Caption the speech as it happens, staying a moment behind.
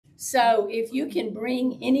So if you can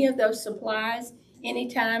bring any of those supplies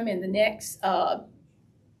anytime in the next,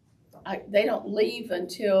 they don't leave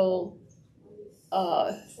until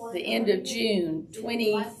the end of June,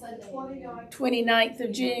 29th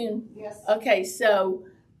of June. Yes. Okay, so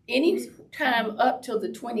any time up till the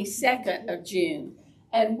 22nd of June,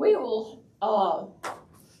 and we'll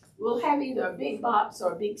have either a big box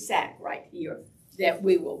or a big sack right here that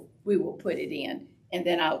we will put it in, and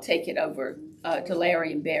then I'll take it over to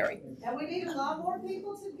Larry and Barry. And we need a lot more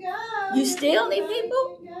people to go. You still need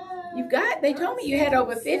people? They told me you had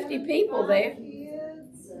over 50 people there.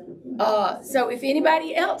 So if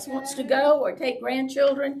anybody else wants to go or take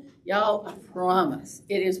grandchildren, y'all, I promise,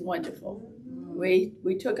 it is wonderful.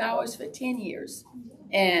 We took ours for 10 years,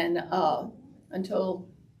 and until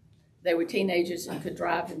they were teenagers and could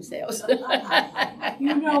drive themselves.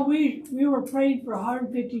 You know, we were praying for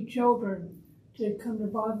 150 children to come to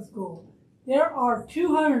Bible school. There are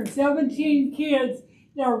 217 kids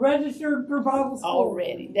that are registered for Bible school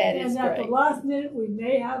Already. That is great. And at the last minute, we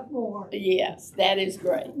may have more. Yes, that is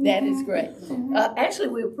great. That is great. Actually,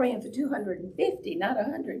 we were praying for 250, not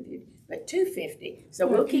 150, but 250. So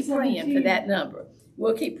we'll keep praying for that number.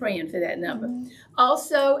 We'll keep praying for that number.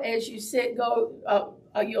 Also, as you said,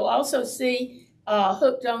 you'll also see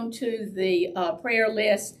hooked onto the prayer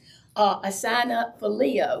list a sign up for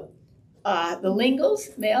Leo. The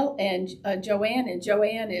Lingles, Mel and Joanne, and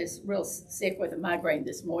Joanne is real sick with a migraine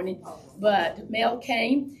this morning, but Mel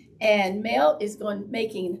came, and Mel is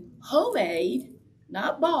making homemade,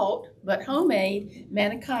 not bought, but homemade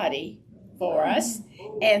manicotti for us.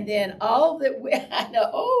 And then all that I know,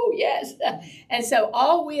 oh yes, and so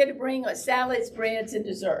all we had to bring are salads, breads, and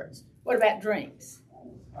desserts. What about drinks?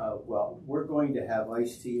 Well, we're going to have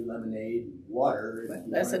iced tea, lemonade, water. If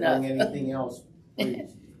you That's want enough. to bring anything else,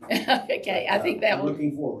 please. Okay, I think that I'm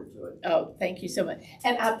looking forward to it. Oh, thank you so much.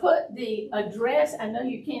 And I put the address, I know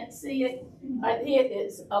you can't see it. It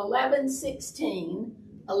is 1116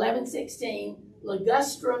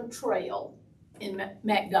 Ligustrum Trail in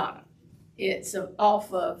McDonough. It's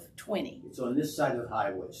off of 20. It's on this side of the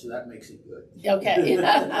highway, so that makes it good. Okay.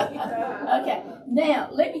 Okay. Now,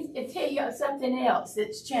 let me tell you something else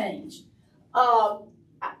that's changed.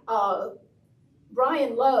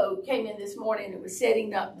 Brian Lowe came in this morning and was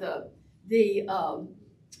setting up the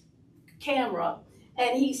camera,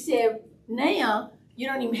 and he said, now you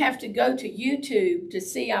don't even have to go to YouTube to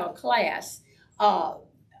see our class,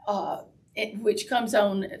 which comes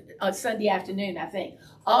on Sunday afternoon, I think.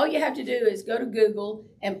 All you have to do is go to Google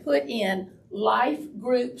and put in Life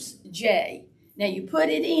Groups J. Now you put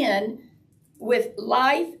it in with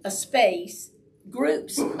Life, a space,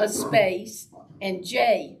 Groups, a space, and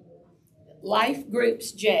J. Life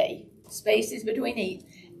Groups J, spaces between each,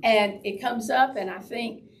 and it comes up, and I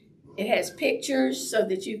think it has pictures so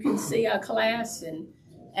that you can see our class and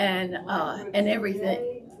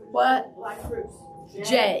everything. What? Life Groups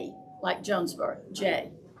J, like Jonesboro,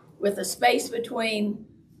 J, with a space between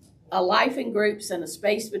a life in groups and a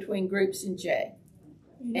space between groups and J.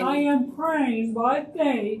 And I am praying by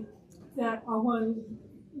faith that I want to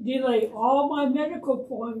delay all my medical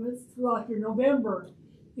appointments throughout November.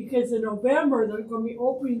 Because in November, there's going to be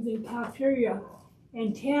openings in cafeteria.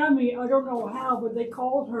 And Tammy, I don't know how, but they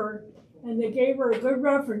called her and they gave her a good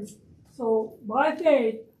reference. So by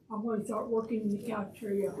faith, I'm going to start working in the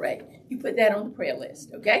cafeteria. Great. You put that on the prayer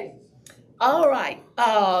list, okay? All right.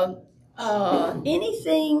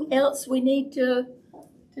 Anything else we need to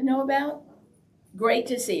know about? Great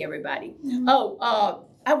to see everybody.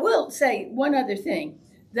 I will say one other thing.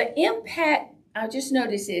 The Impact, I just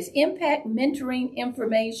noticed this, Impact Mentoring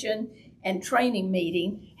Information and Training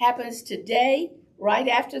Meeting happens today, right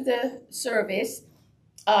after the service,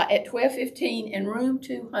 at 12:15 in room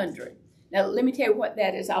 200. Now, let me tell you what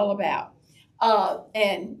that is all about.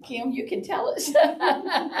 And Kim, you can tell us.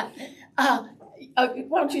 Why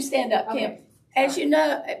don't you stand up, Kim? Okay. As you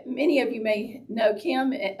know, many of you may know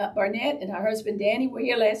Kim Barnett and her husband Danny were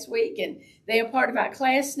here last week, and they are part of our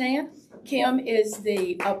class now. Kim is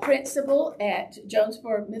the principal at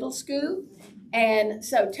Jonesboro Middle School. And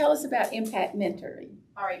so tell us about Impact Mentoring.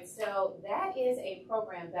 All right, so that is a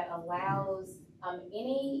program that allows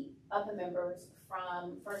any of the members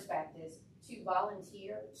from First Baptist to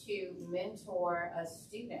volunteer to mentor a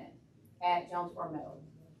student at Jonesboro Middle.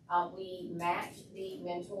 We match the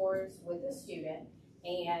mentors with the student,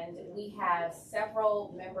 and we have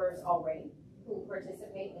several members already who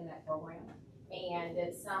participate in that program. And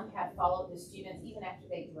some have followed the students even after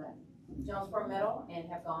they've left Jonesboro Middle and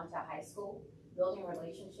have gone to high school, building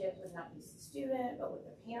relationships with not just the student, but with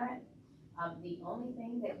the parent. The only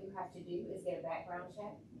thing that you have to do is get a background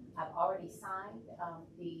check I've already signed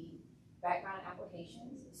the background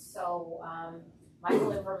applications. So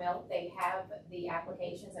Michael and Vermel, they have the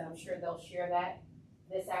applications, and I'm sure they'll share that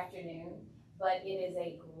this afternoon. But it is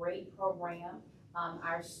a great program.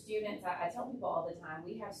 Our students, I tell people all the time,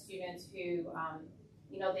 we have students who,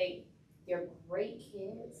 you know, they're great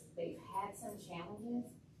kids. They've had some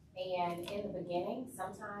challenges. And in the beginning,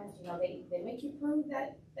 sometimes, you know, they make you prove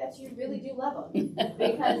that you really do love them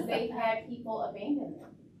because they've had people abandon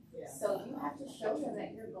them. Yeah. So you have to show them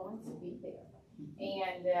that you're going to be there.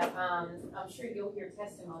 And I'm sure you'll hear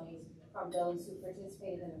testimonies from those who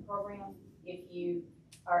participated in the program. If you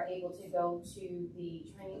are able to go to the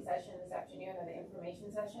training session this afternoon or the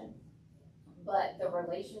information session. But the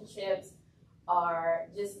relationships are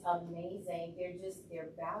just amazing.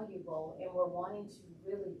 They're valuable, and we're wanting to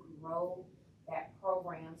really grow that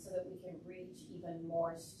program so that we can reach even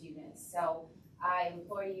more students. So I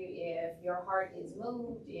implore you, if your heart is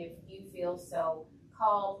moved, if you feel so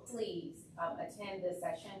called, please attend this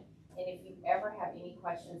session. And if you ever have any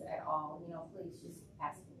questions at all, you know, please just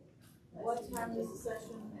ask me. What time is the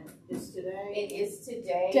session? Is today? It is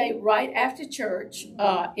today. Day right after church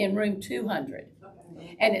in room 200.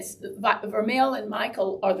 Okay. And it's Vermel and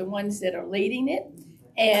Michael are the ones that are leading it,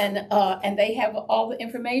 and they have all the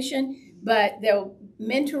information. But they're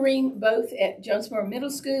mentoring both at Jonesboro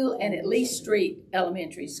Middle School and at Lee Street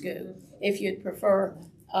Elementary School, if you'd prefer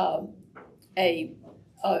a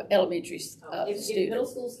elementary If student. middle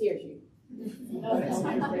school scares you.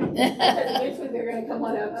 Eventually they're going to come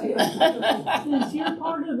on up too. Since you're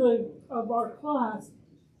part of our class,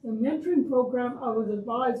 the mentoring program I was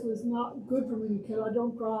advised was not good for me because I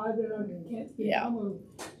don't drive and I can't speak Tamu.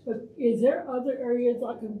 But is there other areas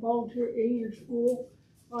I can volunteer in your school?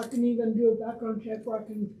 I can even do a background check where I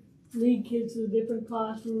can lead kids to different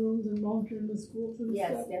classrooms and volunteer in the schools and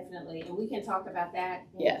Yes, stuff. definitely. And we can talk about that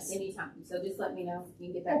anytime. So just let me know. You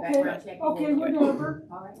can get that Okay. background check. Okay, whatever.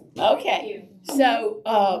 All right. Okay. So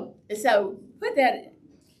put that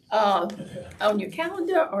on your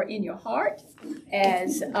calendar or in your heart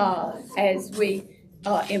as we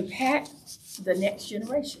impact the next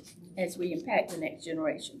generation.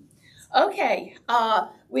 Okay,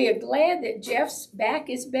 we are glad that Jeff's back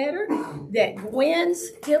is better, that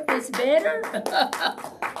Gwen's hip is better.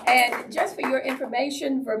 And just for your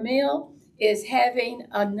information, Vermel is having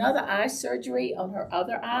another eye surgery on her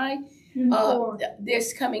other eye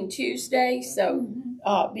this coming Tuesday, so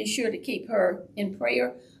be sure to keep her in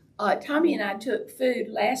prayer. Tommy and I took food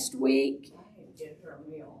last week. Get her a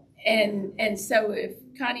meal. And so if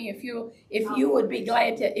Connie, if you would be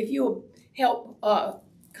glad to, if you will help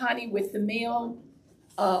Connie with the meal.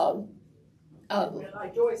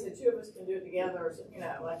 Like Joy said, two of us can do it together, or you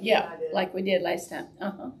know, like you and I did. Like we did last time.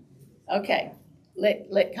 Okay,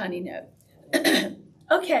 let Connie know.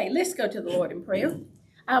 Okay, let's go to the Lord in prayer.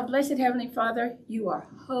 Our blessed Heavenly Father, you are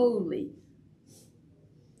holy,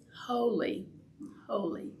 holy,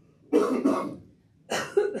 holy.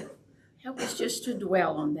 Help us just to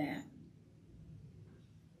dwell on that.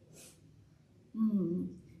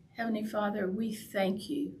 Heavenly Father, we thank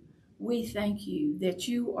you. We thank you that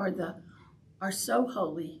you are so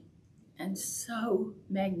holy and so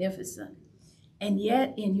magnificent. And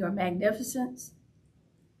yet in your magnificence,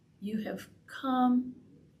 you have come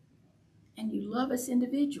and you love us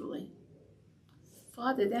individually.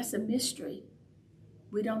 Father, that's a mystery.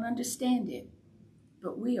 We don't understand it,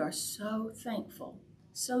 but we are so thankful,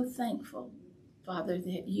 Father,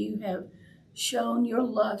 that you have shown your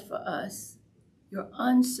love for us, your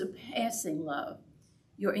unsurpassing love,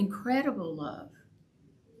 your incredible love,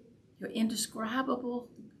 your indescribable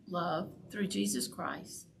love through Jesus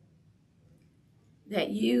Christ, that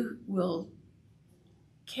you will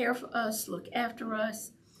care for us, look after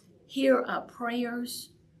us, hear our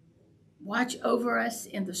prayers, watch over us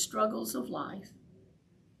in the struggles of life.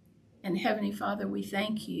 And Heavenly Father, we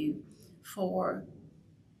thank you for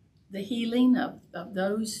the healing of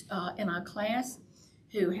those in our class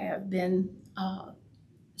who have been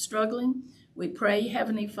struggling. We pray,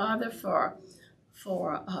 Heavenly Father, for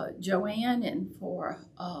Joanne and for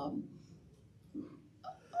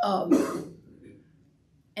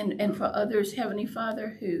and for others, Heavenly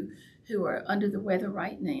Father, who are under the weather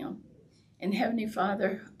right now. And Heavenly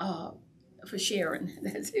Father, for Sharon,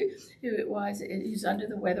 that's who it was, who's under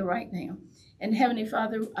the weather right now. And Heavenly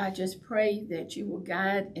Father, I just pray that you will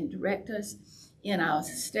guide and direct us in our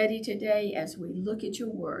study today as we look at your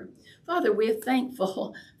word. Father, we're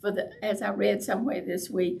thankful for as I read somewhere this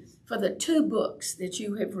week, for the 2 books that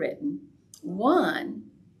you have written. One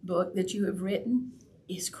book that you have written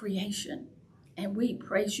is creation, and we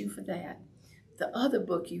praise you for that. The other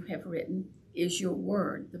book you have written is your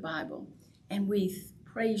word, the Bible. And we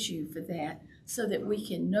praise you for that so that we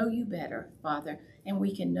can know you better, Father, and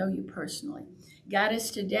we can know you personally. Guide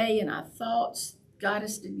us today in our thoughts. Guide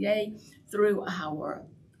us today through our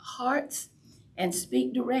hearts and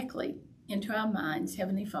speak directly into our minds,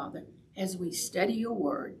 Heavenly Father, as we study your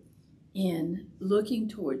word in looking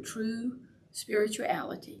toward true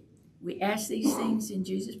spirituality. We ask these things in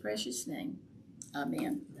Jesus' precious name.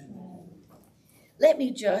 Amen. Let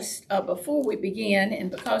me just, before we begin,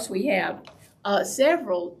 and because we have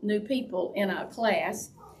several new people in our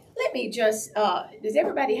class, let me just, does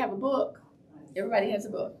everybody have a book? Everybody has a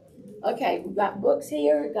book. Okay, we've got books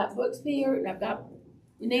here, got books here, and I've got,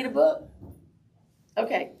 you need a book?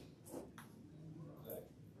 Okay.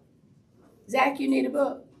 Zach, you need a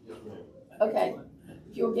book? Okay.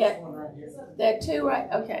 You'll get, there are two, right?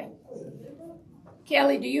 Okay.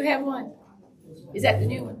 Kelly, do you have one? Is that the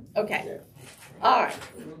new one? Okay. All right.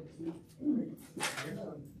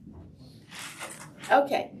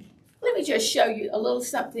 Okay. Let me just show you a little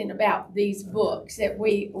something about these books that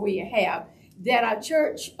we have that our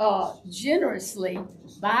church generously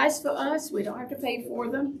buys for us. We don't have to pay for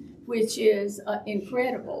them, which is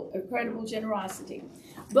incredible generosity.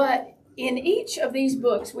 But in each of these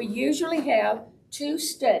books, we usually have two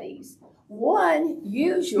studies. One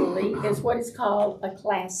usually is what is called a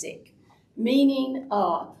classic, meaning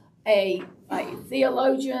a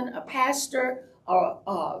theologian, a pastor, or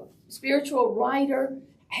a spiritual writer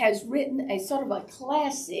has written a sort of a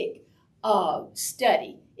classic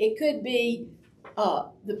study. It could be,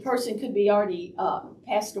 the person could be already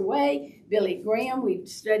passed away. Billy Graham, we've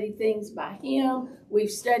studied things by him. We've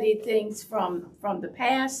studied things from the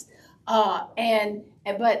past,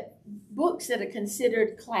 but books that are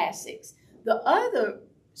considered classics. The other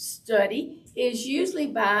study is usually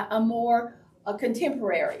by a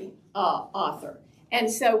contemporary author. And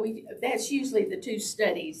so that's usually the two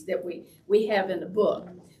studies that we have in the book.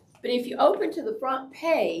 But if you open to the front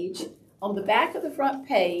page, on the back of the front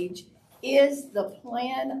page is the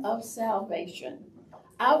plan of salvation.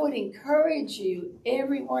 I would encourage you,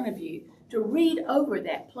 every one of you, to read over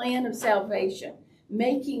that plan of salvation,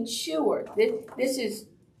 making sure that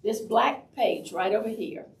this black page right over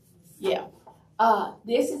here. Yeah.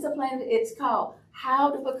 This is a plan. It's called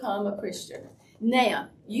How to Become a Christian. Now,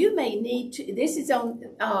 you may need to, this is on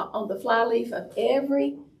the flyleaf of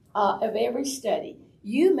every study.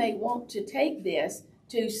 You may want to take this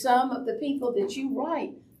to some of the people that you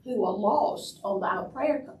write who are lost on our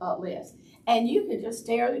prayer list. And you can just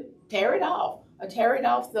tear it off, or tear it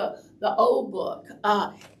off the old book,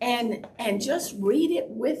 and just read it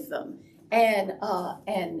with them. And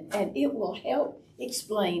it will help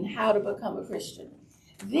explain how to become a Christian.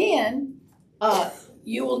 Then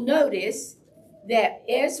you will notice that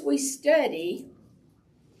as we study,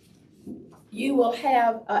 you will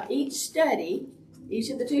have each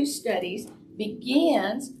of the two studies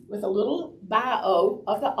begins with a little bio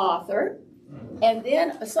of the author, and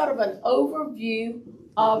then a sort of an overview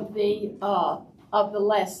of the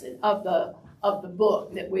lesson of the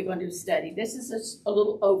book that we're going to study. This is a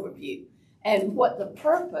little overview and what the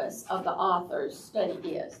purpose of the author's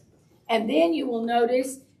study is. And then you will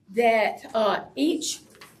notice that each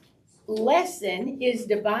lesson is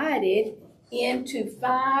divided into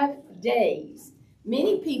 5 days.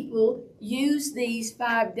 Many people use these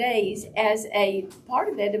 5 days as a part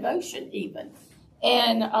of their devotion even.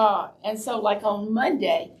 And so like on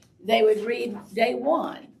Monday, they would read day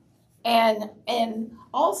 1 and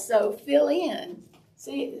also fill in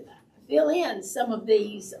some of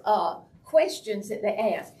these questions that they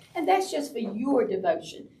ask. And that's just for your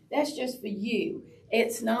devotion. That's just for you.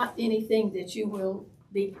 It's not anything that you will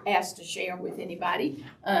be asked to share with anybody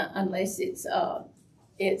unless it's what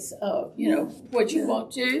you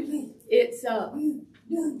want to. It's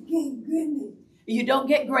you don't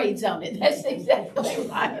get grades on it. That's exactly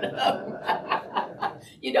right.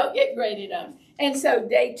 You don't get graded on it. And so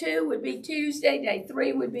day 2 would be Tuesday, day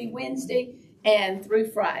 3 would be Wednesday, and through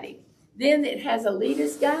Friday. Then it has a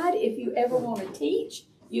leader's guide. If you ever want to teach,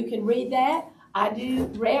 you can read that. I do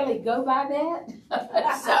rarely go by that.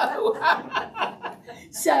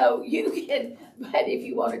 So you can, but if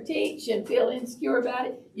you want to teach and feel insecure about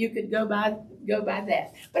it, you could go by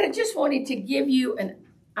that. But I just wanted to give you an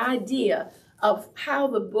idea of how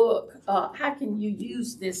the book, how can you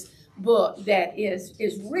use this book that is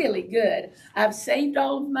really good. I've saved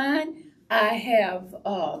all of mine. I've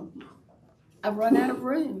run out of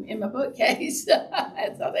room in my bookcase, so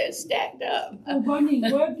they're stacked up. Well, Bunny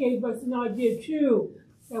Webb gave us an idea too,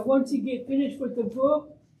 that once you get finished with the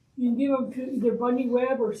book, you can give them to either Bunny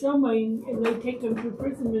Webb or somebody, and they take them to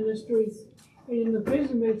prison ministries And in the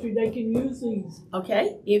prison ministry, they can use these.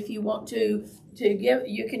 Okay, if you want to give,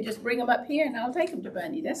 you can just bring them up here and I'll take them to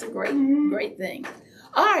Bundy. That's a great, great thing.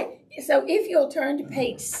 All right, so if you'll turn to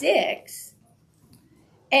page 6,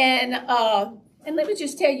 and let me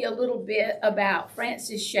just tell you a little bit about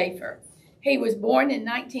Francis Schaeffer. He was born in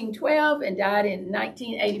 1912 and died in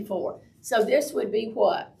 1984. So this would be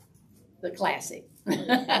what? The classic.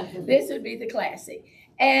 This would be the classic.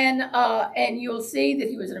 And you'll see that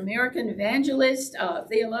he was an American evangelist,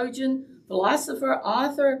 theologian, philosopher,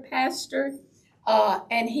 author, pastor,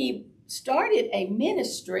 and he started a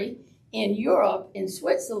ministry in Europe, in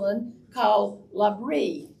Switzerland, called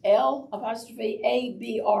L'Abri,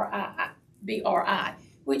 L'Abri,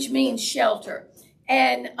 which means shelter.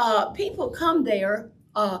 And people come there.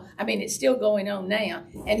 I mean, it's still going on now,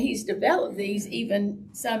 and he's developed these, even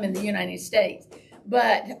some in the United States.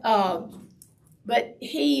 But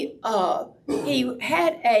he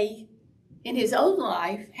had in his own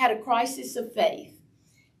life, had a crisis of faith.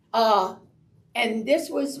 And this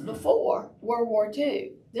was before World War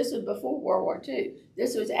II. This was before World War II.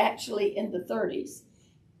 This was actually in the 30s.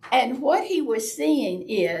 And what he was seeing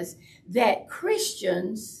is that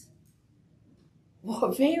Christians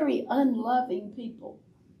were very unloving people.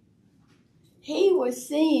 He was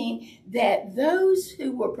seeing that those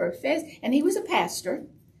who were professing, and he was a pastor,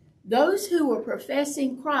 those who were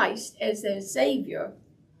professing Christ as their Savior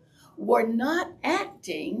were not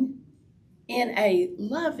acting in a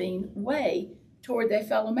loving way toward their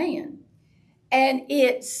fellow man. And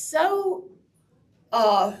it so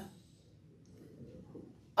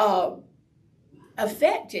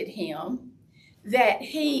affected him that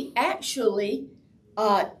he actually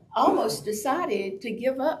almost decided to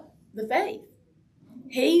give up the faith.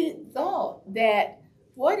 He thought that,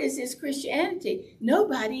 what is this Christianity?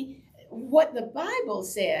 What the Bible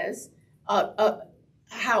says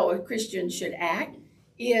how a Christian should act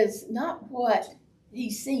is not what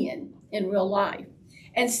he's seeing in real life.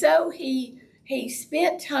 And so he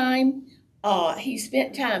spent time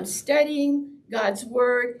studying God's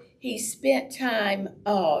word. He spent time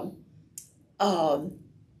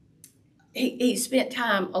he spent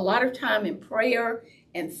a lot of time in prayer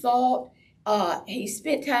and thought. He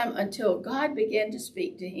spent time until God began to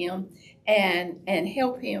speak to him and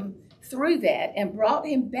help him through that and brought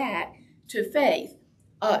him back to faith,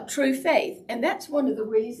 true faith. And that's one of the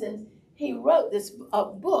reasons he wrote this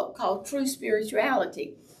book called True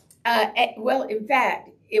Spirituality. Well, in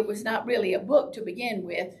fact, it was not really a book to begin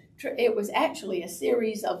with. It was actually a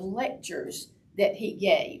series of lectures that he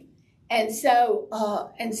gave. And so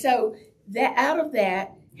that out of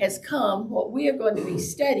that has come what we are going to be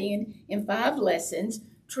studying in 5 lessons,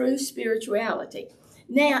 True Spirituality.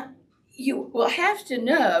 Now, you will have to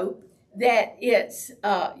know that it's,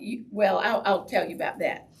 I'll tell you about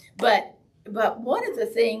that. But one of the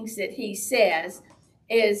things that he says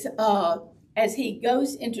is, as he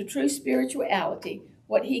goes into true spirituality,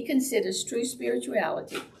 what he considers true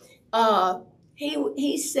spirituality,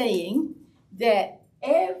 he's saying that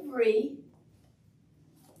everybody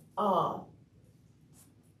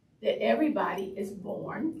is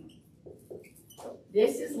born.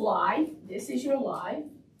 This is life. This is your life.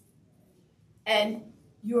 And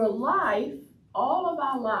your life, all of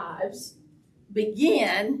our lives,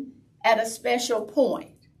 begin at a special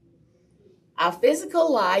point. Our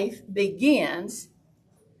physical life begins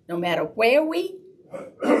no matter where we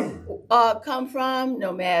come from,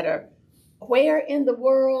 no matter where in the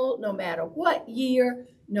world, no matter what year,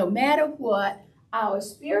 no matter what, our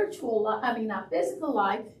physical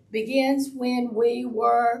life begins when we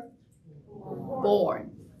were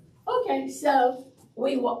born. Okay, so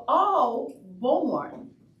we were all born.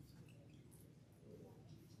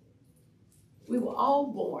 We were all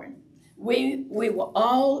born. We were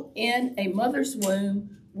all in a mother's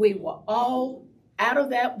womb. We were all out of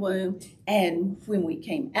that womb. And when we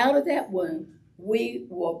came out of that womb, we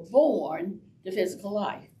were born to physical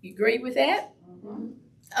life. You agree with that? Mm-hmm.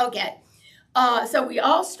 Okay. So we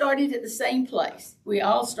all started at the same place.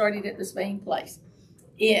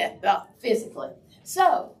 Physically.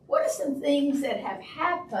 So what are some things that have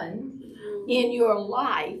happened in your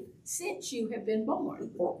life since you have been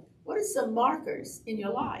born? What are some markers in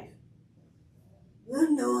your life?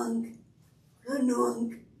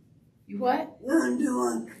 You what?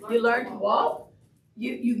 You learned to walk.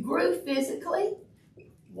 You grew physically.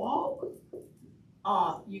 Walk.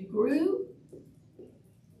 You grew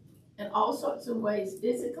in all sorts of ways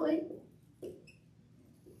physically.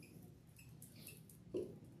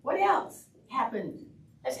 What else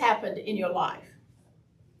has happened in your life?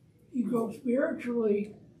 You grow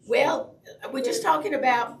spiritually Well, we're just talking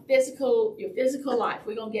about your physical life.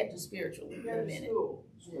 We're going to get to spiritual in a minute. School.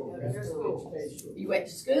 Your school. You went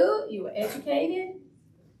to school, you were educated.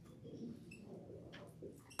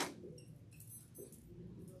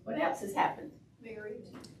 What else has happened? Married.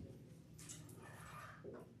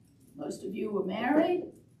 Most of you were married.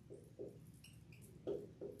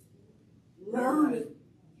 Love,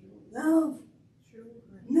 love,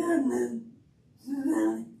 none,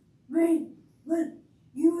 wait, but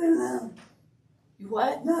you were loved. You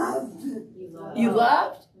what? Loved. You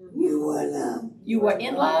loved? You were loved. You were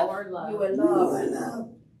in love? You were You loved. were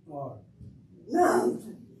loved.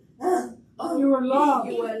 Loved. You were loved.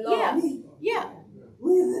 You were Yeah, loved. yeah.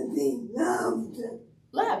 With the thing, loved.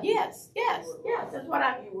 Love, yes. That's what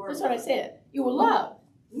I said. You were loved.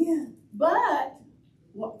 Yeah. But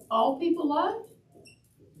what, all people loved?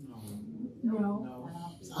 No,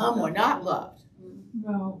 Some were not loved.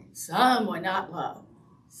 no. Some were not loved.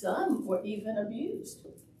 Some were even abused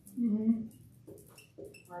Mm-hmm.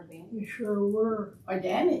 Or being You sure were. or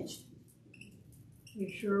damaged. You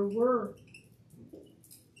sure were.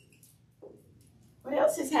 What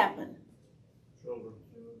else has happened? Children.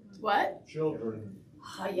 What? Children.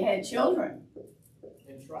 Oh, you had children.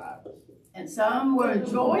 And tribes. And some were a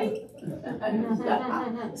joy.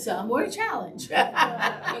 Some were a challenge.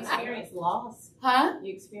 You experience loss. Huh?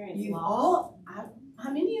 You experience You loss. all, how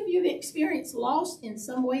many of you have experienced loss in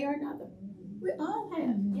some way or another? We all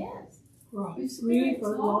have, yes. Grief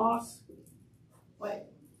or loss. Wait.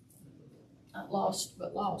 Not lost,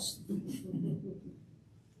 but lost.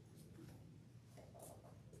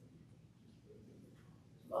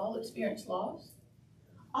 All experienced loss.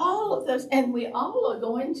 All of those, and we all are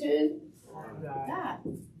going to die.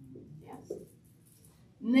 Yes.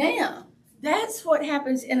 Now, that's what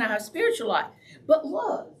happens in our spiritual life. But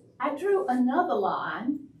look, I drew another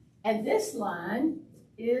line, and this line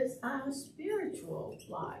is our spiritual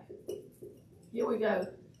life. Here we go.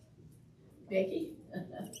 Becky.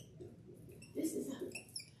 This is,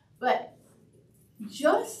 but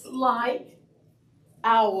just like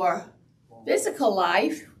our physical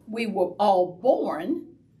life, we were all born.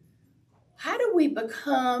 How do we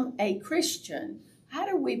become a Christian? How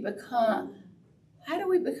do we become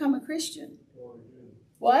a Christian? Born again.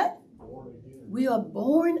 What? Born again. We are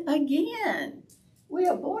born again. We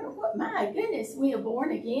are born, what, my goodness, we are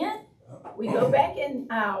born again. We go back in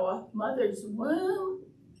our mother's womb.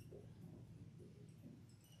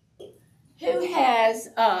 Who has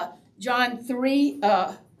John 3,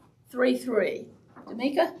 3:3?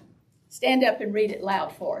 D'Amica, stand up and read it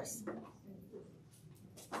loud for us.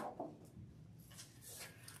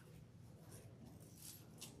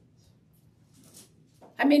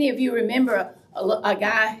 How many of you remember a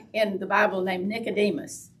guy in the Bible named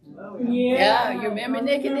Nicodemus? Oh, Yeah. You remember I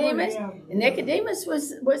Nicodemus? him. Nicodemus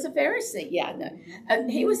was a Pharisee. Yeah, no.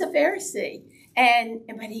 He was a Pharisee.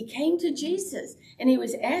 But he came to Jesus and he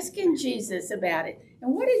was asking Jesus about it.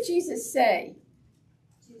 And what did Jesus say?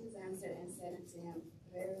 Jesus answered and said unto him,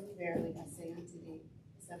 Verily, verily, I say unto thee,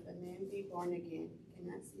 except a man be born again, he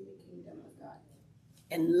cannot see the kingdom of God.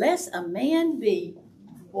 Unless a man be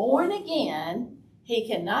born again, he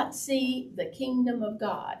cannot see the kingdom of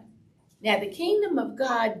God. Now, the kingdom of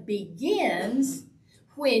God begins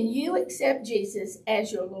when you accept Jesus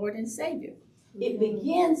as your Lord and Savior. It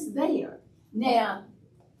begins there. Now,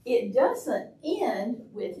 it doesn't end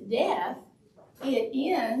with death. It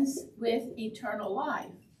ends with eternal life.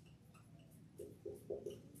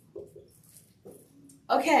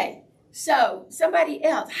 Okay, so somebody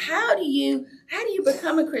else, how do you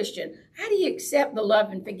become a Christian? How do you accept the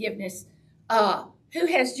love and forgiveness? Who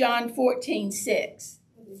has John 14:6?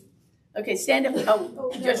 Okay, stand up.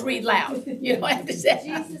 Oh, just read loud. You don't have to say.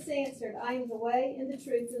 Jesus answered, I am the way and the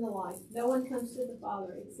truth and the life. No one comes to the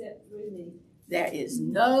Father except through me. There is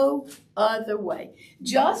no other way.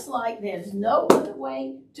 Just like there's no other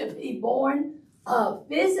way to be born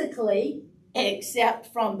physically except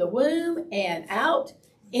from the womb and out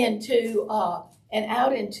into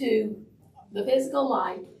the physical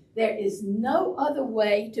life, there is no other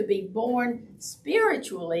way to be born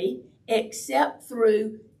spiritually except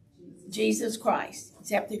through Jesus Christ.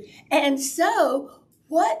 And so,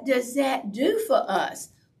 what does that do for us?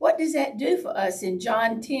 What does that do for us in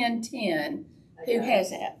John 10:10? Who has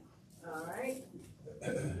that? All right.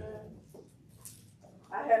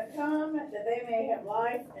 I have come that they may have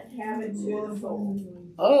life and have it to the full.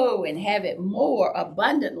 Oh, and have it more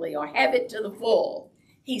abundantly, or have it to the full.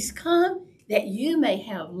 He's come that you may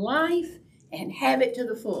have life and have it to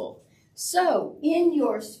the full. So, in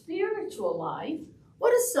your spiritual life,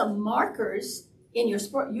 what are some markers in your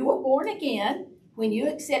spirit? You were born again. when you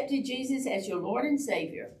accepted Jesus as your Lord and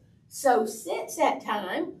Savior. So since that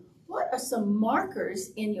time, what are some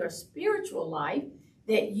markers in your spiritual life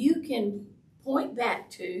that you can point back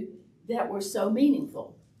to that were so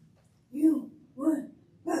meaningful? You were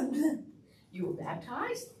baptized. You were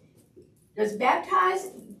baptized? Does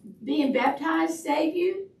being baptized save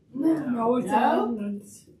you? No, it's No? an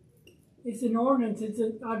ordinance. It's an ordinance. It's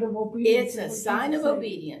out of obedience. It's a sign of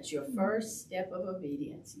obedience, your first step of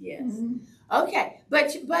obedience. Yes. Mm-hmm. Okay,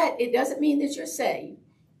 but it doesn't mean that you're saved.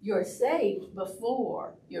 You're saved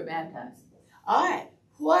before you're baptized. All right.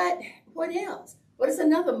 What else? What is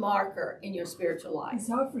another marker in your spiritual life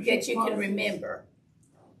that you can remember?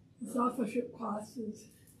 Discipleship classes.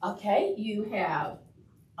 Okay, you have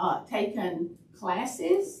taken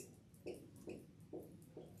classes.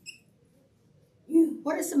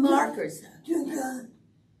 What are some markers? To God.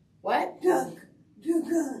 What? Talk to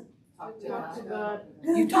God. Talk to God.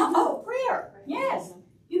 You talk. Oh, prayer. Yes.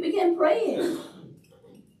 You begin praying.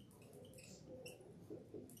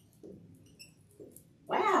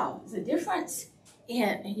 Wow, there's a difference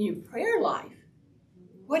in your prayer life.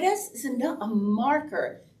 What else is a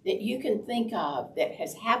marker that you can think of that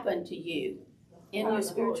has happened to you in your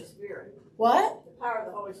spiritual? Holy Spirit. What? The power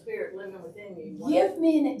of the Holy Spirit living within you. Give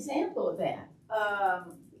me an example of that.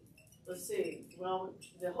 Let's see. Well,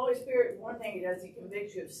 the Holy Spirit, one thing he does, he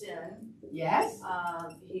convicts you of sin. Yes.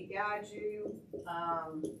 He guides you.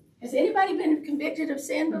 Has anybody been convicted of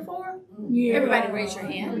sin before? Yeah. Everybody raise your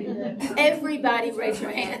hand. Everybody raise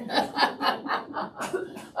your hand.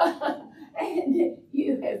 And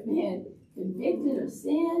you have been convicted of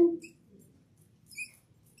sin.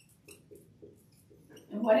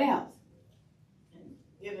 And what else?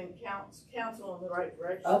 Giving counsel in the right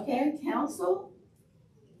direction. Okay, counsel.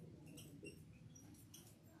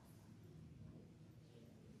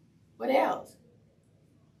 What else?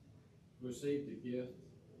 Received a gift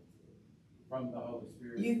from the Holy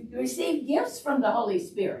Spirit. You receive gifts from the Holy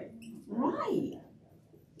Spirit. Right.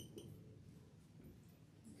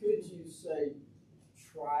 Could you say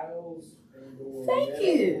trials and or Thank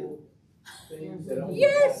you. things that only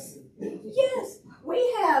Yes. Yes.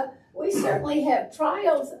 We certainly have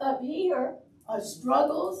trials up here, or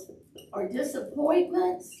struggles, or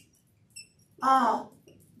disappointments.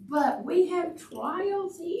 But we have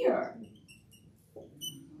trials here.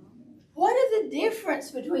 What are the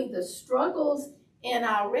difference between the struggles in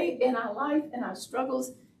our life and our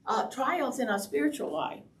struggles, trials in our spiritual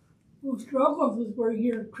life? Well, struggles is where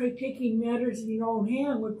you're taking matters in your own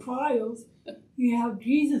hand. With trials, you have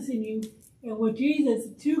Jesus in you. And with Jesus,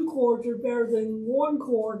 2 cords are better than 1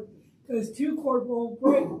 cord because 2 cords won't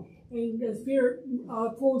break. And the Spirit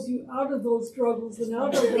pulls you out of those struggles and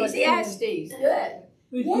out of those Ecclesiastes, good.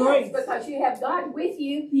 with Yes, grace. because you have God with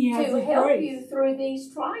you He has to His help grace. you through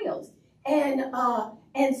these trials. And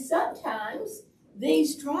sometimes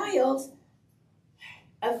these trials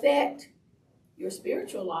affect your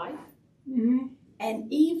spiritual life Mm-hmm.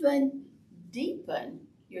 and even deepen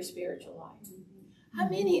your spiritual life. How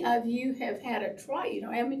many of you have had a trial? You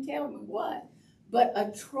don't have to tell me what, but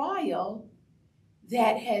a trial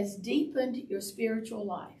that has deepened your spiritual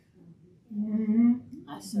life? Mm-hmm.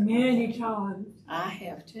 I certainly Many have. times. I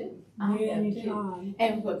have too. I have Many too. times.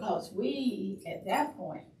 And because we, at that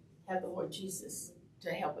point, have the Lord Jesus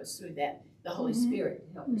to help us through that, the Holy Mhm. Spirit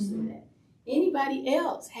to help us through that. Anybody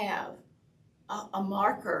else have a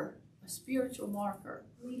marker, a spiritual marker?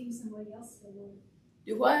 Leading somebody else to the Lord.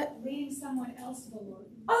 Do what? Leading someone else to the Lord.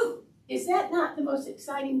 Oh, is that not the most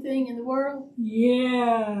exciting thing in the world?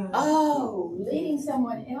 Yeah. Oh, leading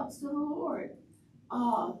someone else to the Lord.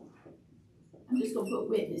 I'm just going to put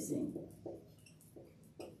witnessing.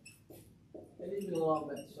 And even along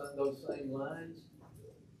those same lines,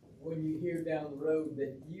 when you hear down the road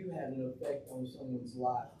that you had an effect on someone's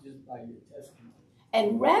life just by your testimony.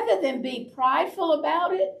 And rather than be prideful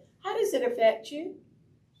about it, how does it affect you?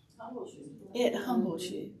 Humbles you. It humbles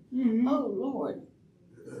you. Mm-hmm. Oh, Lord,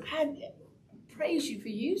 I praise you for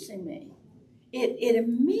using me. It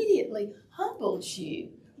immediately humbles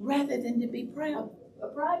you rather than to be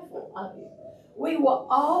prideful of it. We were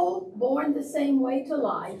all born the same way to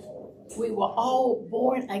life. We were all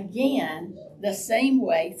born again the same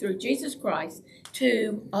way through Jesus Christ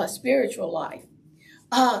to a spiritual life.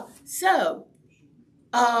 So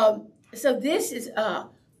this is,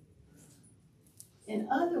 in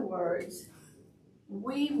other words,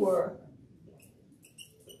 we were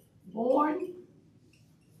born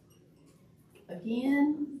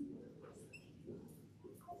again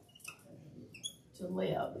to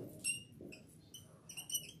live.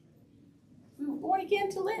 We were born again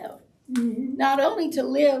to live. Mm-hmm. Not only to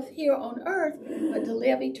live here on earth, but to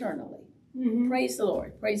live eternally. Mhm. Praise the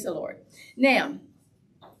Lord. Praise the Lord. Now,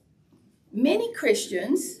 many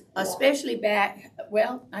Christians, especially back,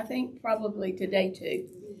 well, I think probably today too,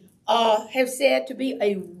 have said to be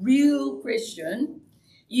a real Christian,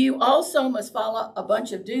 you also must follow a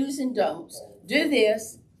bunch of do's and don'ts. Do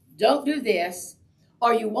this, don't do this,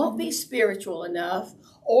 or you won't be spiritual enough,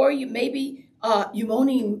 or you maybe you won't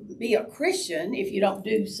even be a Christian if you don't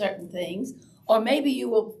do certain things, or maybe you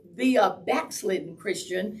will be a backslidden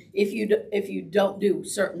Christian if you don't do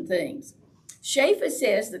certain things. Schaeffer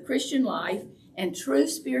says the Christian life and true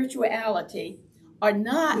spirituality are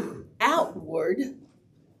not outward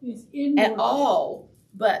It's inward. at all,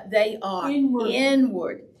 but they are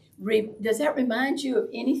Inward. Does that remind you of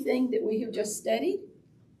anything that we have just studied?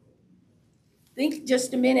 Think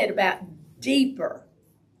just a minute about deeper.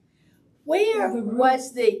 Where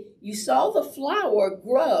was you saw the flower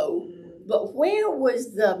grow, but where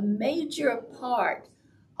was the major part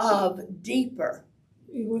of deeper?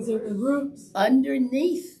 It was at the roots.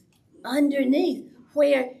 Underneath,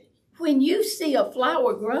 where when you see a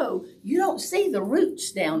flower grow, you don't see the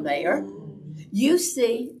roots down there. You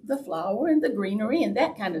see the flower and the greenery and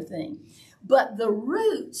that kind of thing. But the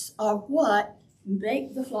roots are what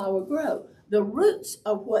make the flower grow. The roots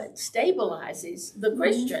are what stabilizes the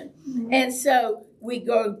Christian. Mm-hmm. And so we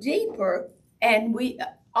go deeper, and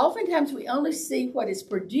oftentimes we only see what is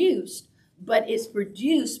produced, but it's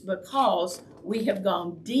produced because we have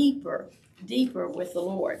gone deeper with the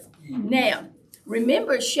Lord. Mm-hmm. Now,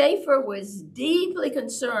 remember, Schaeffer was deeply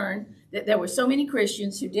concerned that there were so many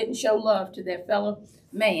Christians who didn't show love to their fellow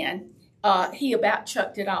man. He about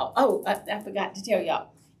chucked it all. Oh, I forgot to tell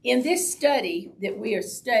y'all. In this study that we are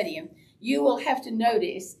studying, you will have to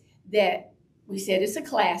notice that we said it's a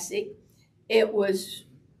classic. It was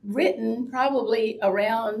written probably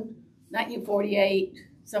around 1948,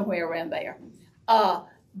 somewhere around there.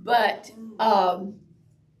 But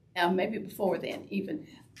maybe before then even.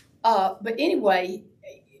 But anyway,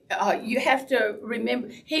 you have to remember,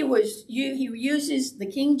 he uses the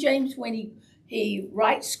King James when he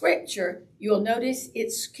writes scripture. You'll notice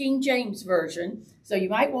it's King James Version, so you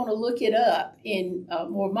might want to look it up in a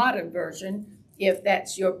more modern version if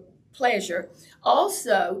that's your pleasure.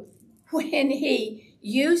 Also, when he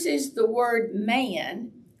uses the word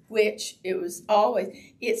man, which it's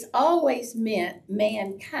always meant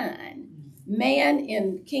mankind. Man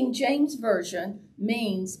in King James Version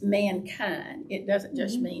means mankind. It doesn't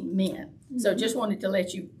just mean men. So just wanted to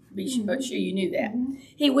let you be sure you knew that.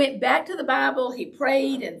 He went back to the Bible. He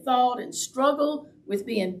prayed and thought and struggled with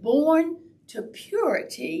being born to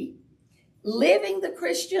purity, living the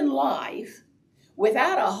Christian life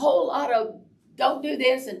without a whole lot of don't do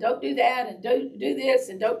this and don't do that and don't do this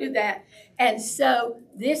and don't do that. And so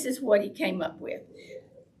this is what he came up with.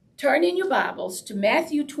 Turn in your Bibles to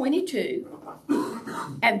Matthew 22,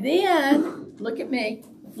 and then, look at me,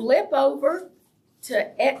 flip over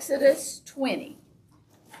to Exodus 20.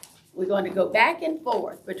 We're going to go back and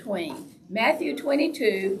forth between Matthew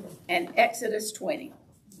 22 and Exodus 20,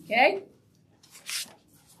 okay?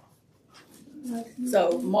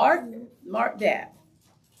 So mark that.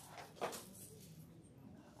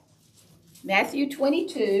 Matthew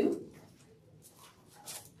 22.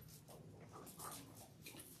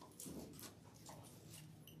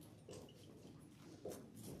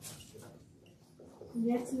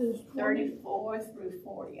 Exodus 34 through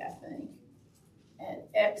 40, I think. And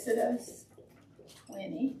Exodus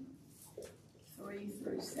 20, 3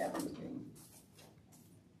 through 17.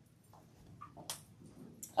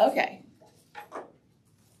 Okay.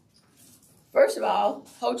 First of all,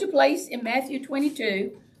 hold your place in Matthew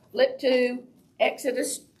 22. Flip to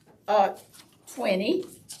Exodus 20.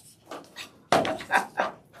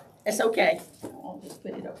 That's okay. I'll just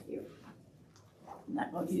put it over here. I'm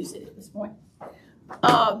not going to use it at this point.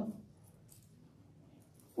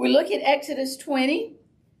 We look at Exodus 20,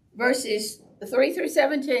 verses 3 through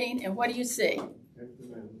 17, and what do you see?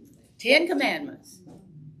 10 Commandments.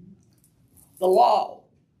 The law.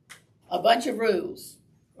 A bunch of rules,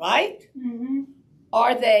 right? Mm-hmm.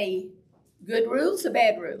 Are they good rules or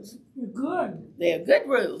bad rules? Good. They're good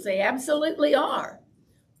rules. They absolutely are.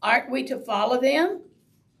 Aren't we to follow them?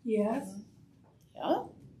 Yes. Yeah.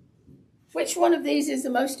 Which one of these is the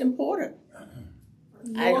most important?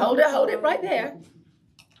 I'd hold it right there.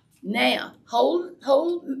 Now,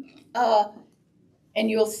 and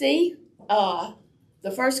you'll see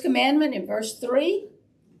the first commandment in verse 3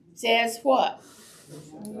 says what?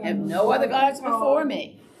 Have no other gods before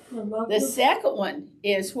me. The second one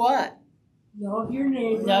is what? Love your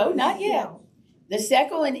neighbor. No, not yet. The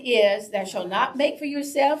second one is, thou shalt not make for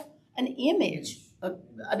yourself an image,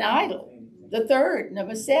 an idol. The third,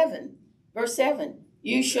 number 7, Verse 7,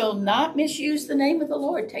 you shall not misuse the name of the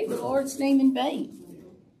Lord. Take the Lord's name in vain.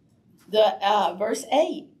 Verse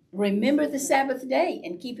 8, remember the Sabbath day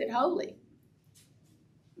and keep it holy.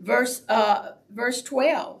 Verse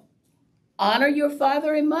 12, honor your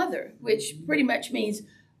father and mother, which pretty much means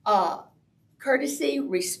courtesy,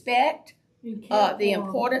 respect, the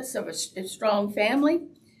importance of a strong family.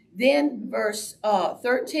 Then verse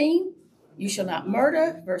 13, you shall not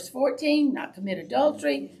murder. Verse 14, not commit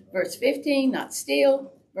adultery. Verse 15, not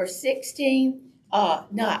steal. Verse 16,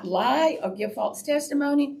 not lie or give false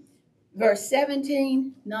testimony. Verse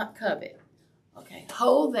 17, not covet. Okay,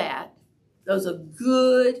 hold that. Those are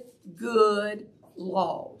good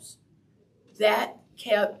laws. That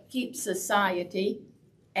keeps society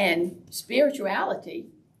and spirituality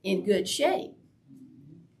in good shape.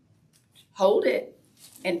 Hold it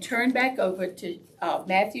and turn back over to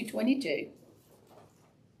Matthew 22,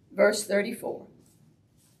 verse 34.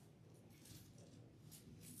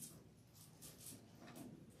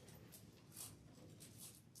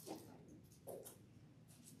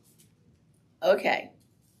 Okay.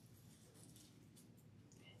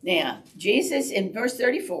 Now, Jesus, in verse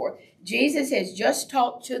 34, Jesus has just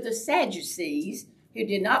talked to the Sadducees who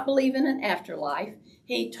did not believe in an afterlife.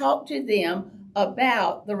 He talked to them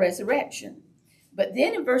about the resurrection. But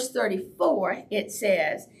then in verse 34, it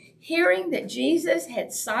says, hearing that Jesus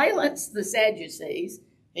had silenced the Sadducees,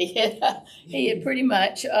 he had pretty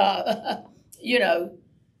much,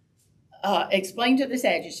 explained to the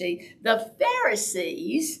Sadducees, the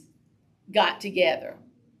Pharisees got together.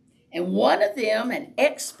 And one of them, an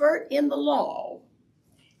expert in the law,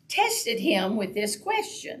 tested him with this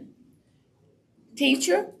question.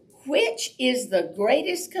 Teacher, which is the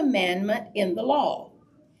greatest commandment in the law?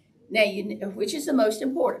 Now, which is the most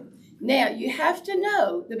important? Now, you have to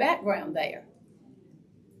know the background there.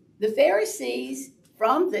 The Pharisees,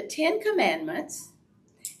 from the 10 Commandments,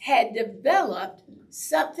 had developed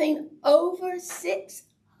something over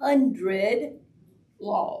 600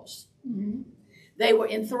 laws. Mm-hmm. They were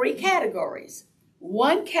in 3 categories.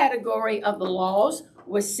 One category of the laws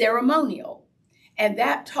was ceremonial, and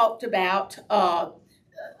that talked about,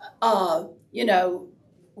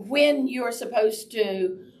 when you're supposed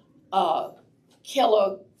to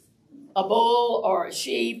kill a bull or a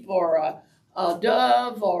sheep or a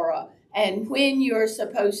dove, and when you're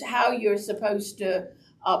supposed, how you're supposed to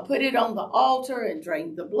put it on the altar and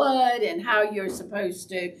drain the blood, and how you're supposed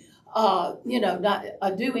to not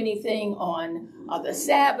do anything on the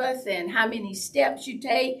Sabbath, and how many steps you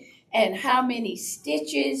take, and how many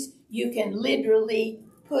stitches you can literally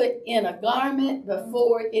put in a garment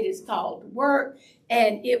before it is called work.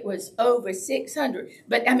 And it was over 600.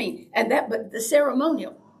 But the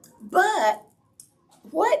ceremonial. But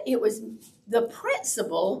what it was, the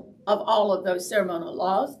principle of all of those ceremonial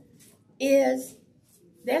laws is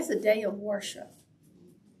there's a day of worship.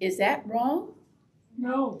 Is that wrong?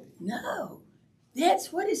 No. No.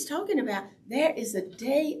 That's what it's talking about. There is a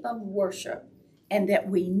day of worship, and that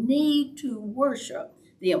we need to worship,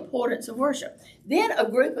 the importance of worship. Then a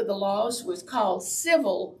group of the laws was called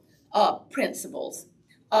civil principles.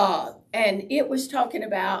 And it was talking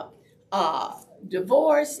about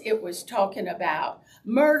divorce. It was talking about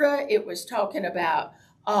murder. It was talking about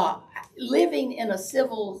living in a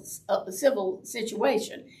civil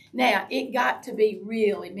situation. Now, it got to be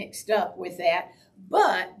really mixed up with that.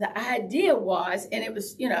 But the idea was, and it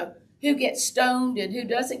was, who gets stoned and who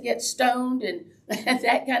doesn't get stoned and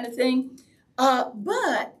that kind of thing.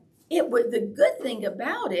 But the good thing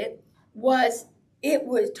about it was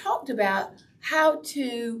talked about how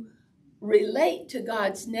to relate to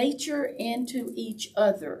God's nature and to each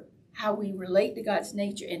other, how we relate to God's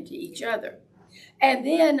nature and to each other. And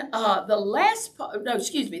then the last part,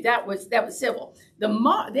 that was civil.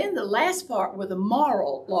 Then the last part were the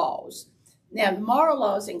moral laws. Now, the moral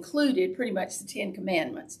laws included pretty much the 10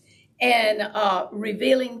 Commandments and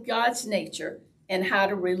revealing God's nature and how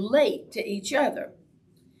to relate to each other.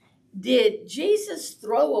 Did Jesus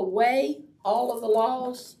throw away all of the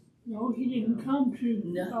laws? No, he didn't come to.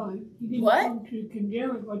 No. He didn't What? come to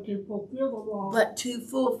condemn it, but to fulfill the law. But to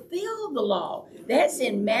fulfill the law. That's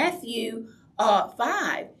in Matthew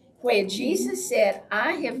 5, where Jesus said,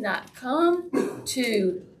 I have not come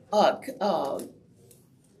to,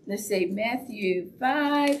 Matthew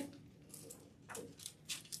 5,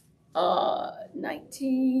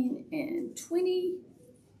 19 and 20,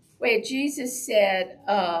 where Jesus said,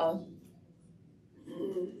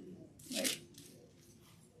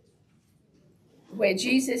 where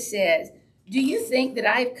Jesus says, do you think that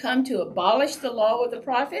I have come to abolish the law or the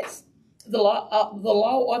prophets? The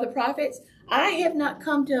law or the prophets? I have not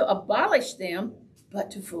come to abolish them, but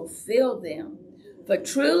to fulfill them. For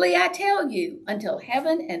truly I tell you, until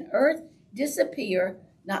heaven and earth disappear,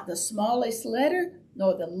 not the smallest letter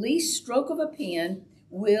nor the least stroke of a pen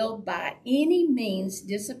will by any means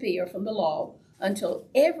disappear from the law until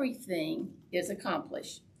everything is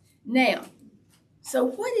accomplished. Now, so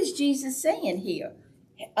what is Jesus saying here?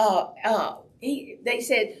 They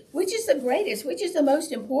said, which is the greatest? Which is the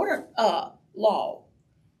most important law?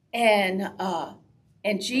 And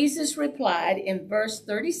Jesus replied in verse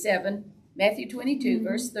 37, Matthew 22,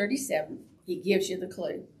 verse 37. He gives you the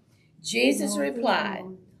clue. Jesus replied,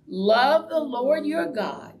 love the Lord your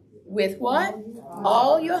God with what?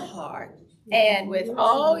 All your heart and with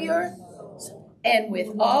all your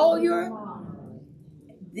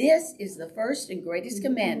This is the first and greatest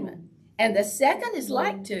commandment. And the second is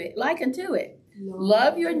like unto it.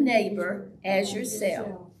 Love your neighbor as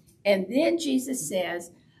yourself. And then Jesus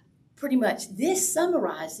says, pretty much this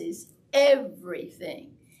summarizes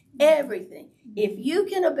everything. Everything. If you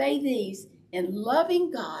can obey these in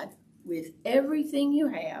loving God with everything you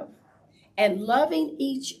have and loving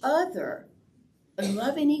each other,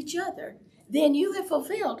 then you have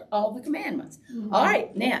fulfilled all the commandments. Mm-hmm. All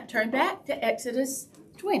right, now turn back to Exodus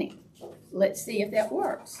 20. Let's see if that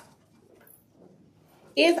works.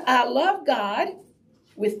 If I love God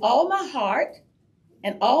with all my heart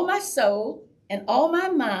and all my soul and all my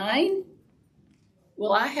mind,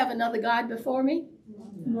 will I have another God before me?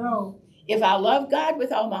 No. If I love God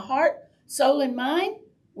with all my heart, soul, and mind,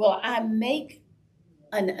 will I make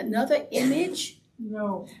another image?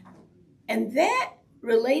 No. And that,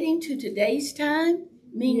 relating to today's time,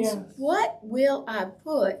 means what will I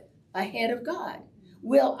put ahead of God?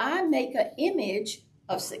 Will I make an image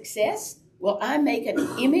of success? Will I make an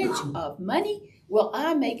image of money? Will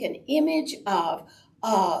I make an image of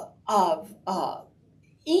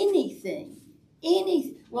anything?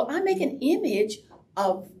 Will I make an image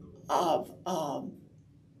of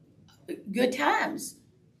good times,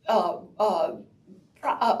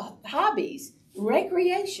 hobbies,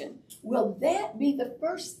 recreation? Will that be the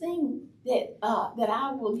first thing that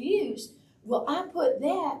I will use? Will I put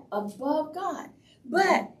that above God?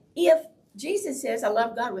 But if Jesus says, I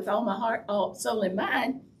love God with all my heart, all soul, and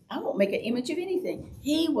mind, I won't make an image of anything.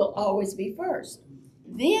 He will always be first.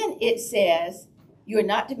 Then it says, you're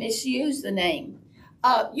not to misuse the name.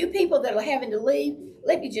 You people that are having to leave,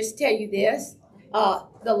 let me just tell you this.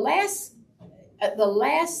 The last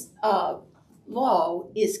law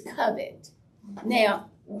is covet.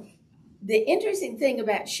 Now, the interesting thing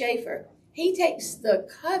about Schaeffer, he takes the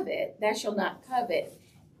covet, thou shalt not covet,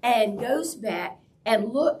 and goes back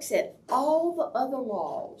and looks at all the other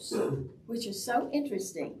laws, which is so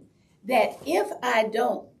interesting, that if I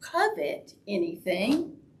don't covet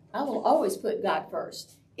anything, I will always put God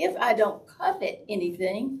first. If I don't covet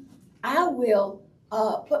anything, I will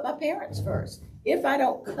put my parents first. If I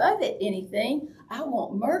don't covet anything, I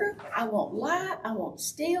won't murder, I won't lie, I won't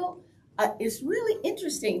steal. It's really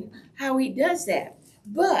interesting how he does that.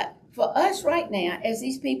 But for us right now, as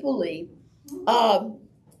these people leave,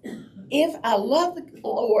 if I love the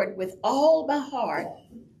Lord with all my heart,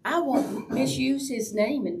 I won't misuse his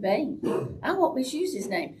name in vain. I won't misuse his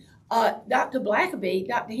name. Dr.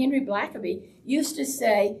 Henry Blackaby used to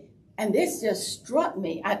say, and this just struck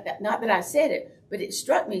me, not that I said it, but it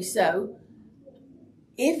struck me so,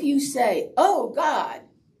 if you say, oh God,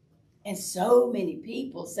 and so many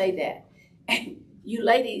people say that, and you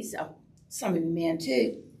ladies, some of you men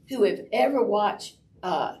too, who have ever watched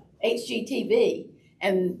HGTV,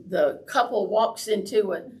 and the couple walks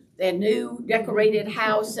into their new decorated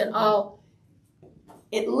house and all,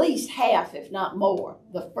 at least half, if not more,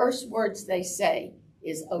 the first words they say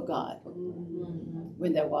is, oh God,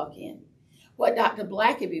 when they walk in. What Dr.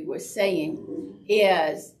 Blackaby was saying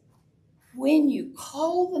is, when you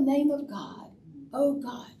call the name of God, oh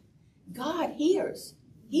God, God hears.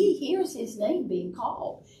 He hears his name being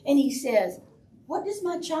called. And he says, what does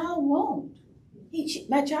my child want?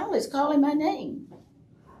 My child is calling my name.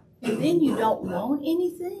 And then you don't want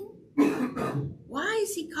anything? Why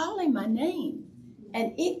is he calling my name?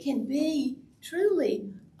 And it can be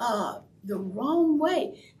truly the wrong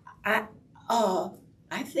way. I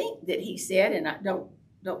think that he said, and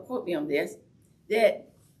don't quote me on this, that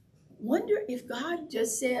wonder if God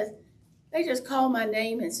just says, they just call my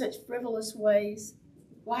name in such frivolous ways.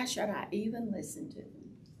 Why should I even listen to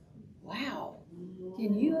them? Wow.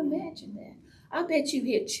 Can you imagine that? I bet you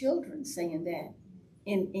hear children saying that,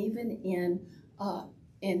 even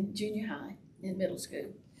in junior high, in middle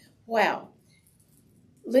school. Wow.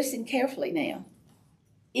 Listen carefully now.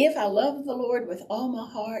 If I love the Lord with all my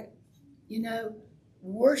heart,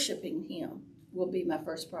 worshiping him will be my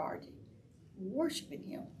first priority. worshiping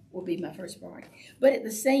Him will be my first priority. But at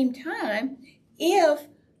the same time, if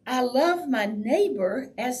I love my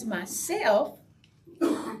neighbor as myself,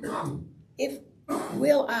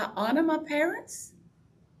 will I honor my parents?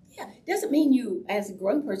 Yeah, doesn't mean you, as a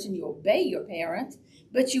grown person, you obey your parents,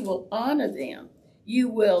 but you will honor them. You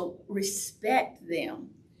will respect them.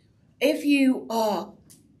 If you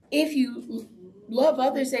love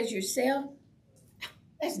others as yourself,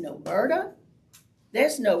 there's no murder,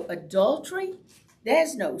 there's no adultery,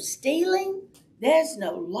 there's no stealing, there's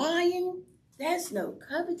no lying, there's no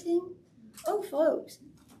coveting. Oh, folks,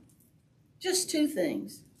 just two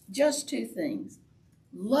things. Just two things.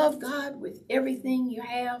 Love God with everything you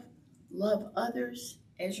have. Love others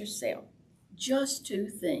as yourself. Just two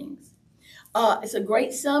things. It's a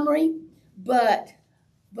great summary, but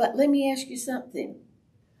let me ask you something.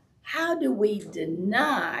 How do we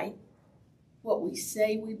deny what we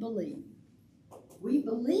say we believe? We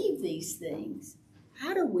believe these things.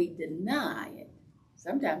 How do we deny it?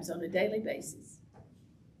 Sometimes on a daily basis.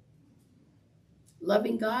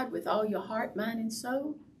 Loving God with all your heart, mind, and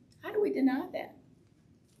soul. How do we deny that?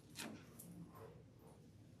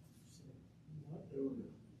 Not doing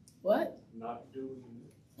it. What? Not doing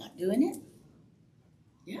it. Not doing it?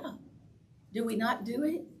 Yeah. Do we not do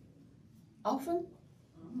it often?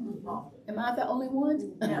 Am I the only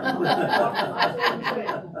one?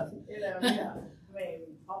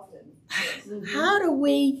 Often. How do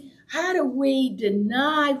we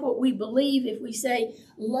deny what we believe if we say,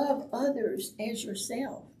 love others as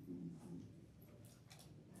yourself?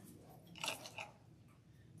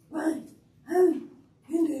 By having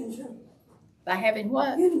conditions. By having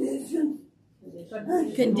what? Conditions.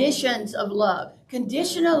 Conditions of love.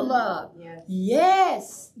 Conditional love.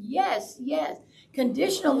 Yes, yes, yes.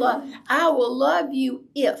 Conditional love. I will love you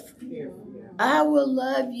if. I will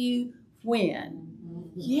love you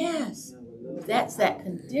when. Yes. That's that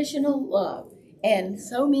conditional love. And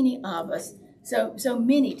so many of us, so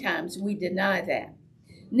many times we deny that.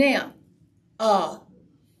 Now,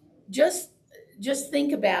 just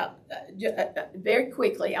think about, very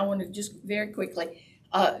quickly, I want to just very quickly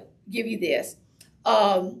give you this.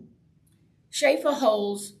 Schaeffer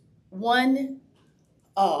holds one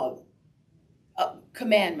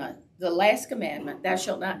commandment, the last commandment, thou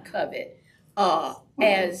shalt not covet,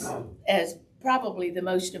 as probably the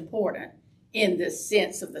most important in the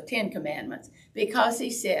sense of the 10 Commandments, because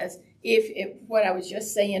he says, if what I was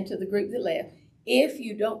just saying to the group that left, if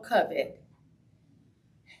you don't covet,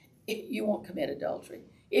 you won't commit adultery.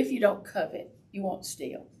 If you don't covet, you won't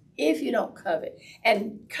steal. If you don't covet.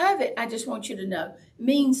 And covet, I just want you to know,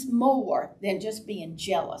 means more than just being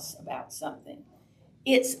jealous about something.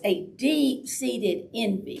 It's a deep-seated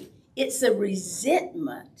envy. It's a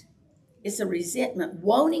resentment. It's a resentment,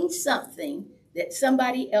 wanting something that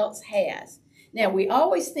somebody else has. Now, we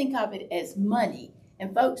always think of it as money.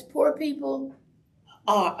 And folks, poor people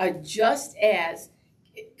are just as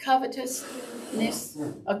covetous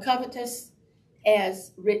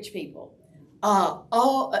as rich people.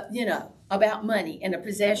 About money and the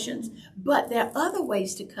possessions. But there are other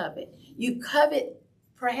ways to covet. You covet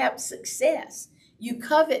perhaps success. You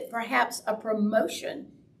covet perhaps a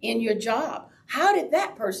promotion in your job. How did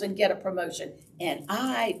that person get a promotion? And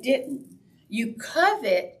I didn't. You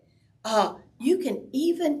covet, you can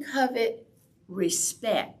even covet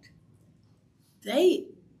respect.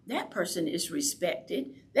 That person is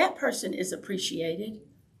respected. That person is appreciated.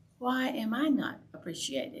 Why am I not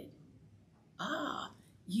appreciated?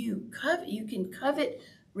 You can covet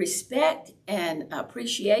respect and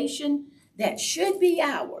appreciation that should be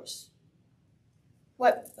ours.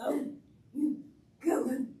 What? Oh. You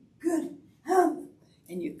covet good health.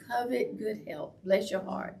 And you covet good health. Bless your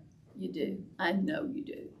heart. You do. I know you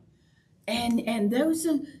do. And those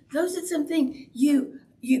are some things you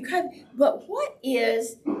covet. But what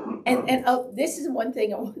is, and this is one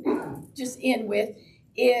thing I want to just end with,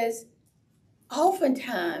 is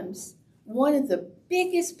oftentimes one of the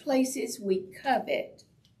biggest places we covet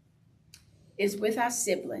is with our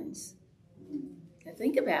siblings. Now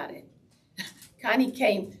think about it. Connie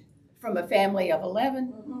came from a family of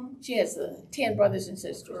 11. Mm-hmm. She has 10 brothers and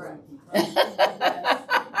sisters. Right.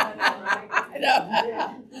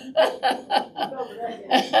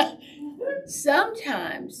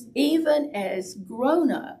 Sometimes, even as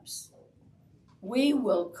grown-ups, we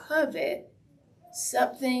will covet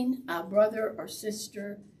something our brother or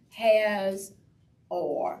sister has,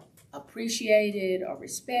 or appreciated, or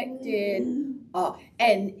respected,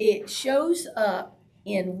 and it shows up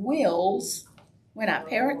in wills when our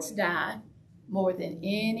parents die more than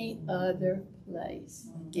any other place.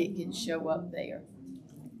 It can show up there.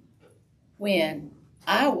 When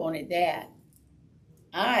I wanted that,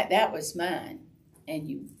 That was mine. And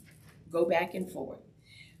you go back and forth.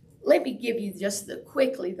 Let me give you just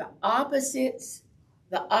quickly the opposites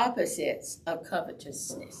of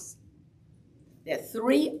covetousness. There are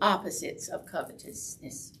 3 opposites of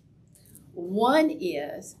covetousness. One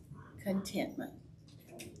is contentment.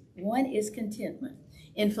 One is contentment.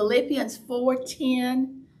 In Philippians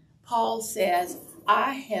 4:10, Paul says,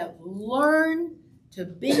 I have learned to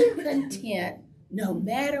be content no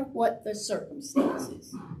matter what the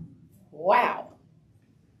circumstances. Wow.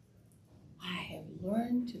 I have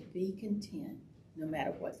learned to be content no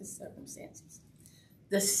matter what the circumstances.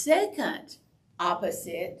 The second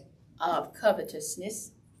opposite of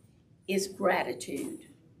covetousness is gratitude.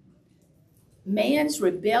 Man's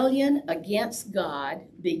rebellion against God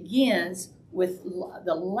begins with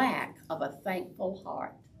the lack of a thankful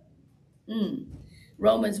heart.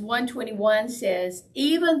 Romans 1:21 says,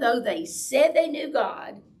 even though they said they knew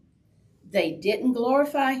God, they didn't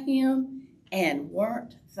glorify him and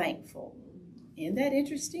weren't thankful. Isn't that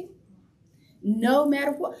interesting? No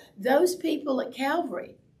matter what. Those people at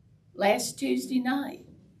Calvary last Tuesday night,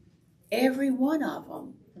 every one of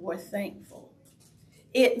them were thankful.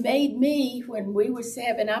 It made me, when we were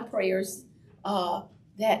having our prayers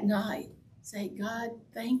that night, say, God,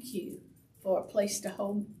 thank you for a place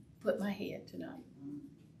to put my head tonight.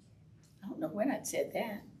 I don't know when I'd said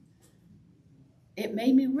that. It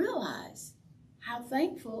made me realize how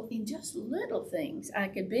thankful in just little things I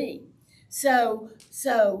could be. So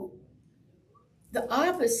the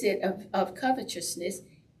opposite of covetousness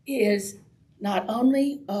is not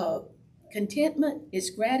only contentment, is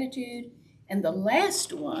gratitude, and the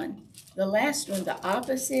last one, the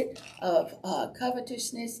opposite of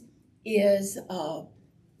covetousness is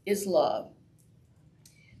love.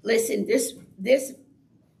 Listen, this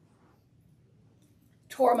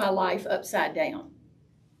tore my life upside down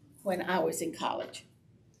when I was in college.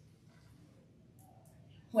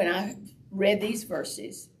 When I read these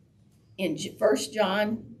verses in 1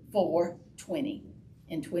 John 4:20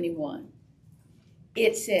 and 21,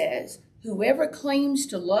 it says, whoever claims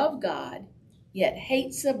to love God yet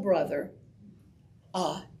hates a brother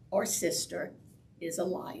or sister is a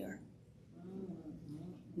liar.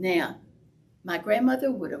 Now, my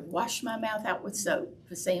grandmother would have washed my mouth out with soap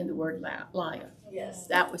for saying the word liar. Yes.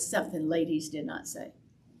 That was something ladies did not say.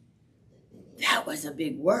 That was a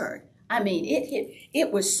big word. I mean,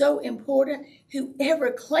 it was so important.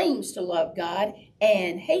 Whoever claims to love God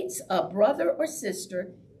and hates a brother or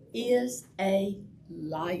sister is a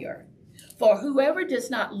liar. For whoever does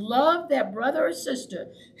not love their brother or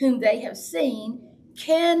sister whom they have seen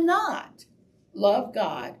cannot love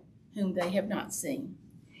God whom they have not seen.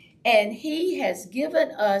 And he has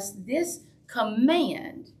given us this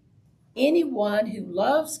command. Anyone who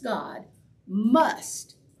loves God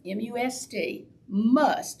must, M-U-S-T,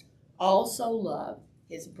 must also love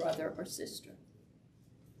his brother or sister.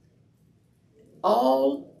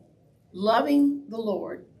 All loving the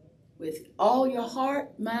Lord with all your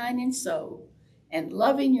heart, mind, and soul, and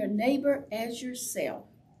loving your neighbor as yourself,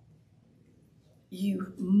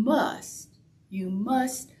 you must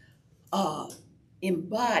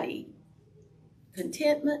embody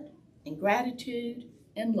contentment and gratitude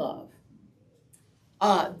and love.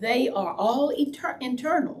 They are all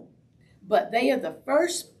internal, but they are the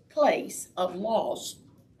first place of loss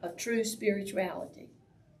of true spirituality.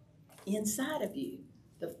 Inside of you,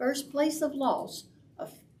 the first place of loss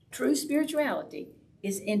of true spirituality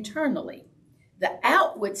is internally. The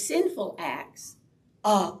outward sinful acts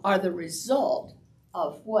are the result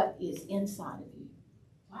of what is inside of you.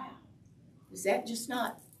 Wow. Does that just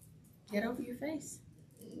not get over your face?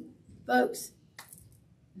 Folks,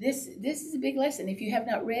 this is a big lesson. If you have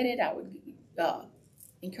not read it, I would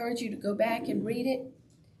encourage you to go back and read it.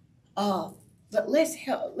 But let's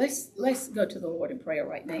go to the Lord in prayer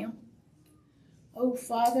right now. Oh,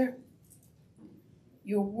 Father,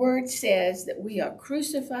 your word says that we are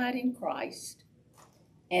crucified in Christ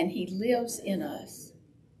and he lives in us.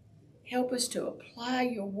 Help us to apply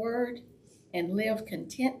your word and live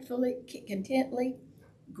contently,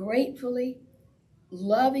 gratefully,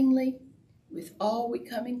 lovingly with all we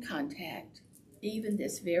come in contact, even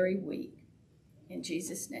this very week. In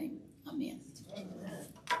Jesus' name, amen.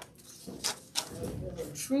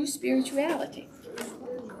 True spirituality.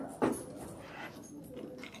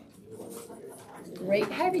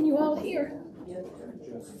 Great having you all here.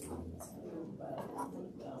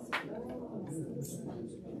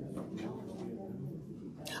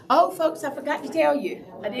 Oh, folks, I forgot to tell you.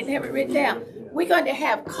 I didn't have it written down. We're going to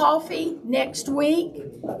have coffee next week.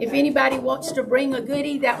 If anybody wants to bring a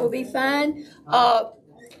goodie, that will be fine.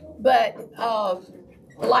 But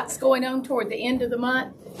lots going on toward the end of the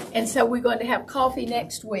month, and so we're going to have coffee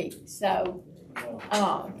next week. So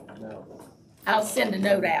I'll send a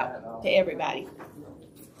note out to everybody.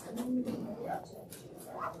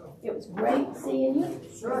 It was great seeing you.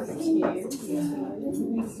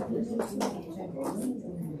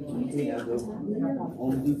 Yeah,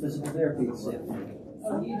 only do physical therapy.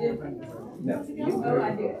 Oh, you did? No. Oh,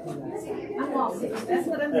 I did. I'm all sick. That's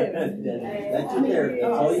what I'm doing. That's your therapy.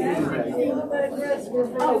 That's all you need right now.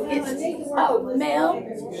 Mel.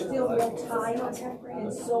 Still real tight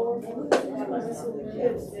and sore.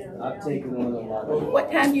 I've taken on a lot of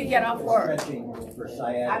What time do you get off work? stretching for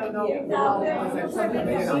sciatica. I don't know.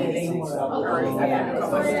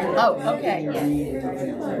 Oh, okay.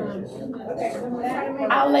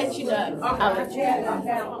 I'll let you know. I'll let you know.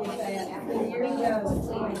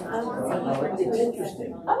 It's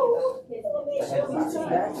interesting. I had these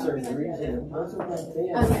back surgeries and it wasn't that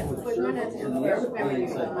bad. But my dad's family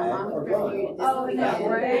reunion, my mom's family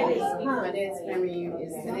reunion this week. My dad's family reunion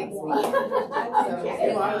is the next week. So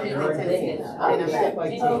we're already in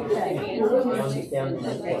Texas. And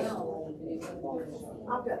I'm back.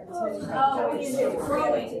 Okay,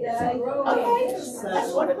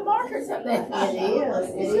 that's one of the markers up there. It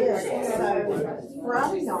is. So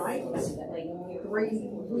Friday night, 3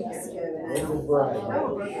 weeks ago now.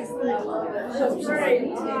 So Friday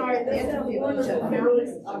night, they told me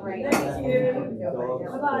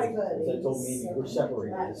They told me we're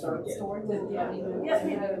separated this weekend.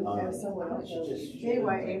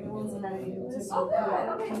 Anyway, everyone's having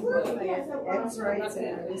X-rays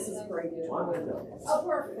and this is great. Oh,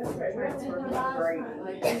 perfect. That's great. Great.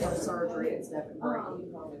 Surgery and stuff.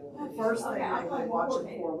 First thing they were watching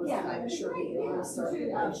for was to make sure he had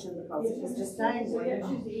circulation because it was just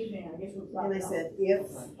dangling. And they said, if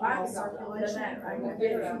circulation,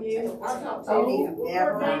 he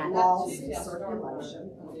never lost his circulation.